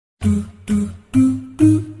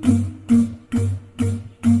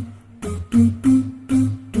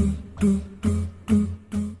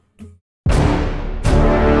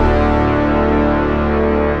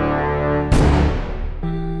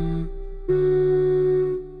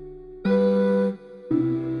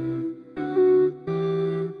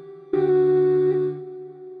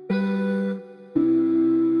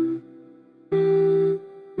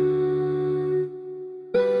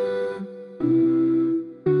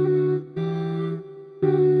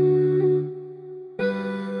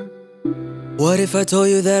What if I told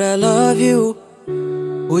you that I love you?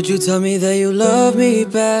 Would you tell me that you love me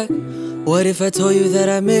back? What if I told you that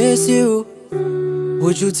I miss you?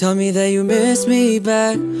 Would you tell me that you miss me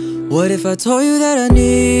back? What if I told you that I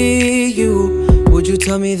need you? Would you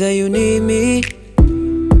tell me that you need me?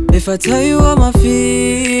 If I tell you all my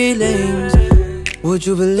feelings, would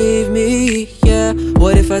you believe me? Yeah.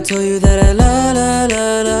 What if I told you that I love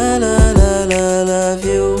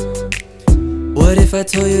you? What if I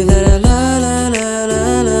told you that I love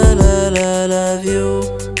you?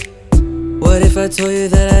 What if I told you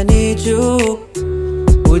that I need you?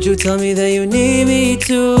 Would you tell me that you need me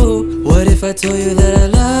too? What if I told you that I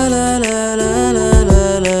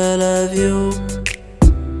love you?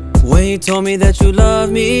 When you told me that you love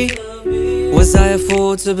me, was I a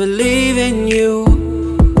fool to believe in you?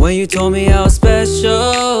 When you told me I was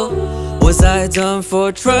special, was I dumb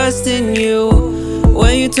for trusting you?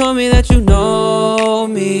 When you told me that you know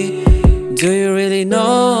me, do you really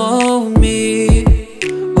know me?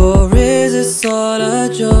 Or is this all a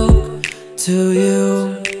joke to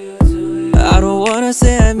you? I don't wanna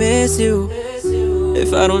say I miss you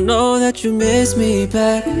if I don't know that you miss me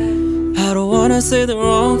back. I don't wanna say the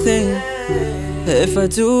wrong thing. If I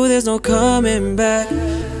do, there's no coming back.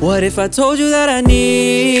 What if I told you that I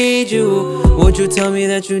need you? Would you tell me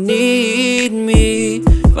that you need me?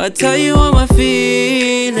 If I tell you all my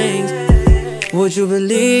feelings, would you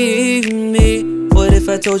believe me? What if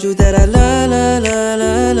I told you that I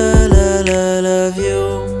love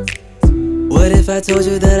you? What if I told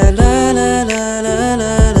you that I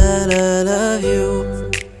love you?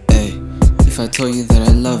 Hey, if I told you that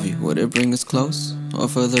I love you, would it bring us close or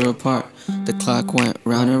further apart? The clock went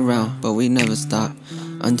round and round, but we never stopped.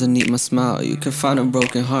 Underneath my smile, you can find a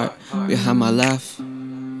broken heart. Behind my laugh,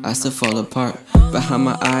 I still fall apart. Behind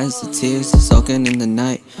my eyes, the tears soaking in the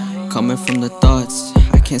night, coming from the thoughts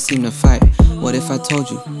I can't seem to fight. What if I told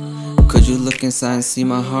you? Could you look inside and see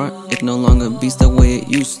my heart? It no longer beats the way it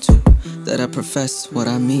used to. That I profess what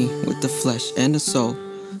I mean with the flesh and the soul.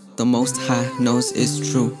 The Most High knows it's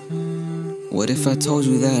true. What if I told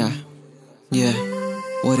you that yeah.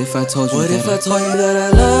 What if I told you what that if I told you that I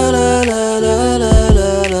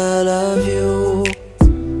love you?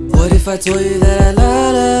 What if I told you that I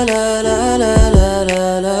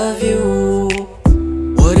love you?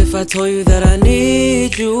 What if I told you that I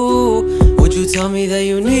need you? Would you tell me that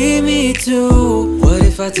you need me too? What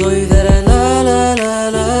if I told you that I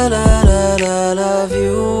love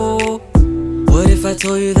you? What if I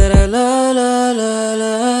told you that I love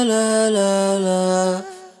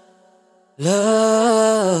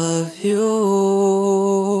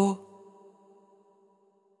you?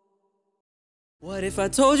 What if I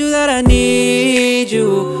told you that I need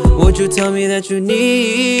you? Would you tell me that you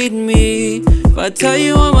need me? If I tell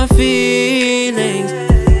you all my feelings,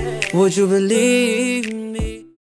 would you believe me?